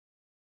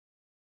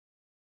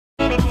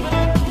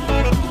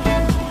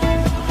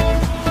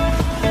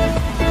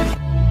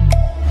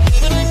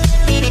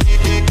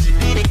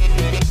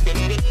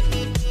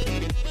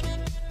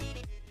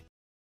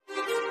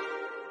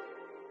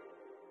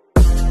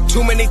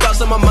many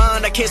thoughts on my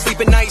mind, I can't sleep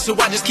at night, so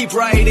I just keep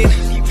writing.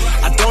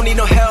 I don't need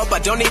no help, I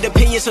don't need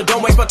opinions, so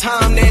don't waste my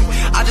time then.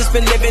 I just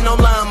been living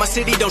online, my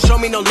city don't show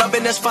me no love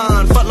and that's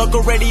fine. Fuck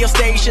local radio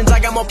stations, I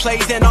got more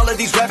plays than all of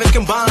these rappers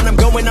combined. I'm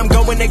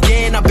going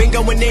again, I've been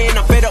going in,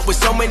 I'm fed up with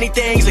so many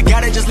things, I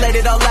gotta just let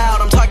it all out.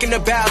 I'm talking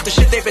about the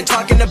shit they've been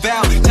talking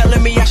about,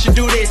 telling me I should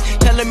do this,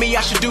 telling me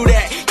I should do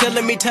that,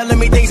 telling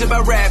me things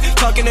about rap,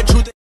 talking the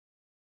truth.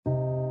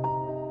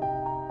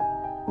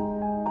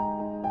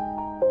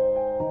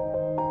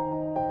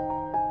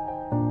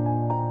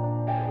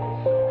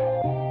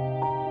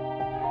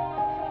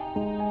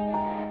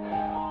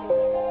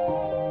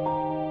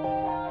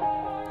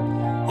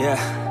 Yeah.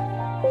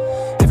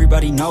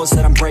 Everybody knows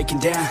that I'm breaking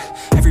down.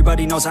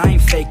 Everybody knows I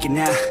ain't faking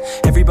now.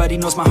 Everybody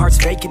knows my heart's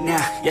vacant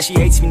now. Yeah, she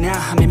hates me now,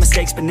 I made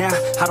mistakes but now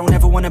I don't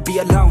ever wanna be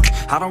alone.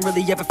 I don't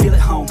really ever feel at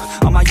home.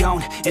 On my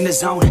own, in the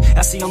zone,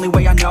 that's the only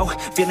way I know.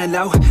 Feeling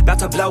low, about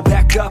to blow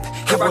back up.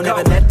 I won't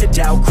ever let the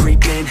doubt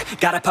creep in.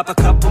 Gotta pop a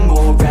couple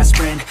more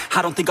aspirin.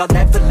 I don't think I'll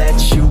ever let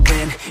you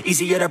in.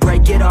 Easier to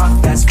break it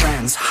off best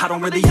friends. I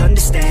don't really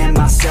understand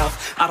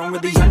myself, I don't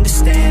really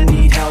understand,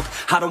 need help.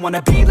 I don't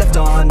wanna be left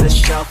on the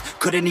shelf.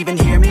 Couldn't even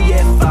hear me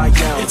if I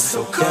yelled. It's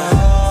so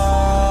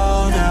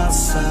cold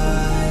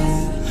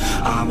outside,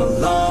 I'm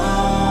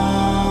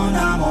alone,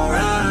 I'm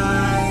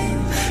alright.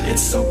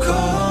 It's so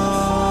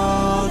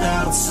cold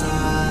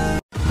outside.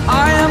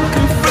 I am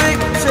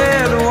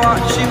conflicted,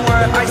 watching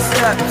where I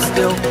step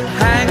still,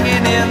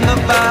 hanging in the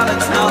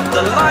balance. Not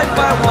the life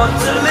I want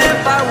to live,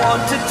 I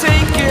want to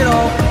take it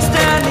all.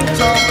 Standing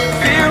tall,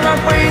 fear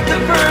I've weighed the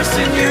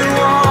person you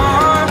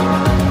are.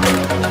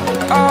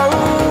 Oh,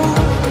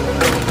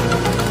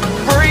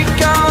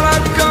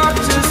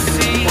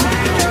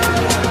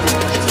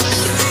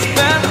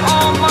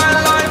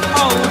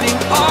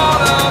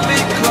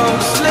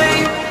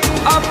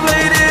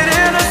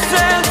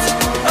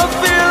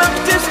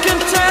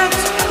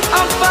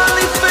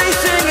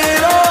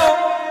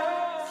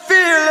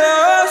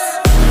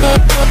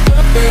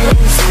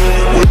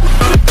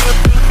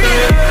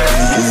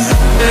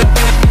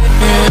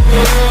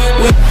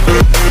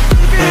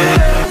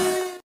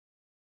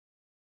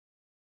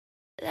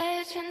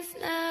 legends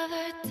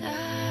never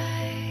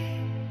die.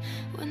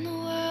 When the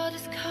world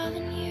is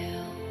calling you,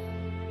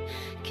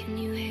 can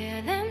you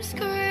hear them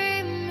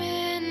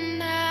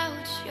screaming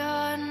out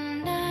your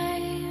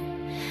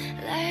name?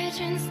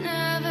 Legends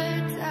never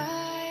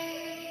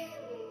die.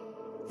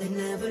 They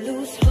never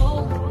lose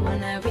hope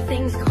when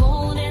everything's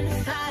cold and the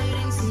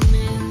fighting's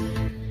near.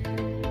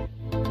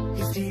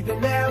 It's deep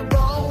in their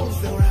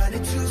bones, they'll run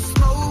into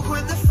smoke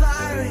when the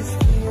fire is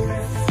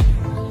fierce.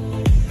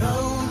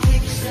 Oh,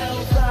 pick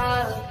yourself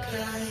up,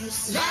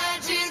 'cause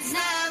legends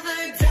never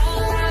die.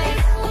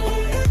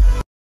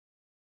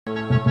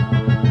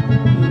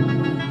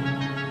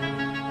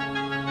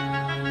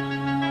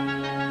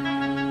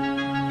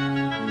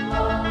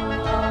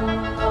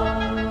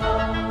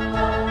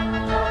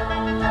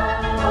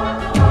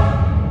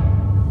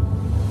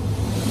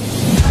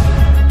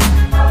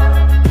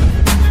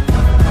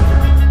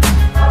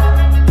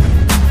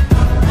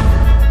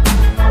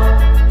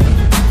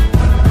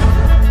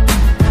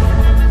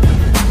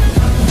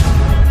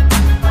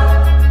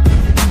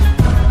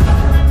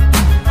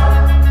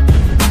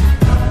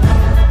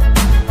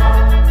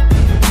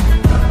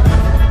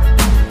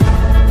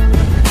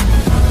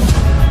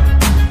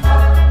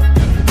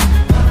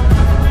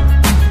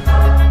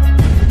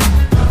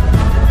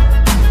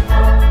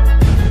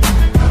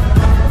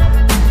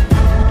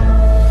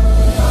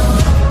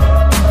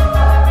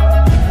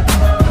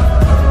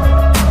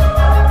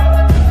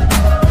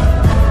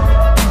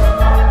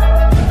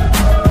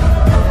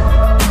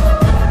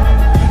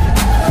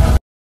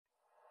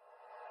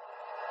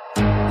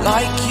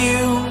 Like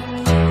you,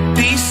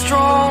 be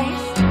strong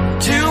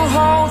to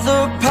hold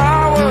the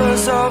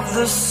powers of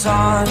the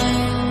sun.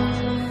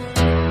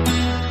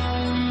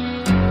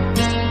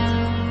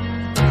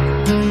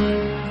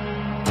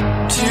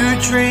 To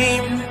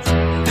dream,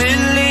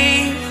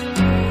 believe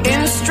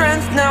in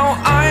strength. Now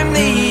I'm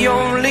the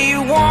only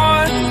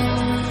one,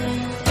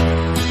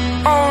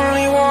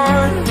 only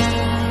one.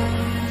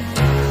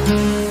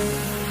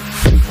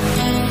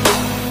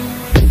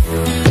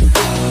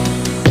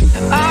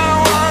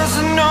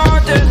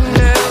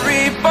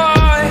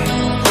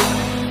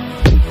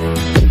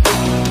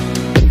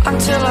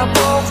 Until I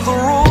broke the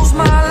rules,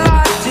 my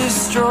life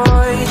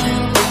destroyed.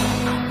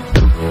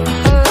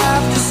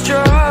 Life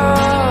destroyed.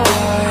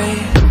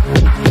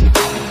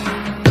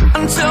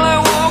 Until I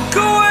walk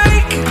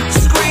awake,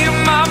 scream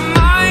my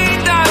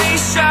mind, I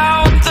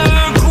shout, the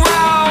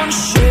ground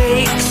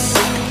shakes.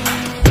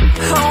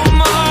 How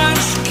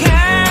much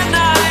can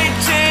I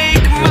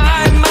take?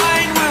 My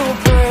mind will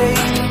break.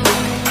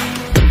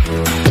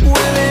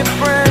 Will it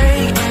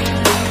break?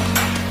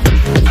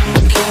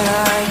 Can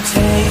I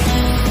take?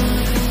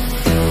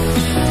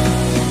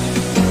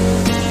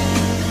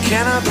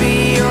 Can I be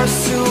your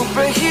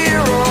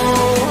superhero?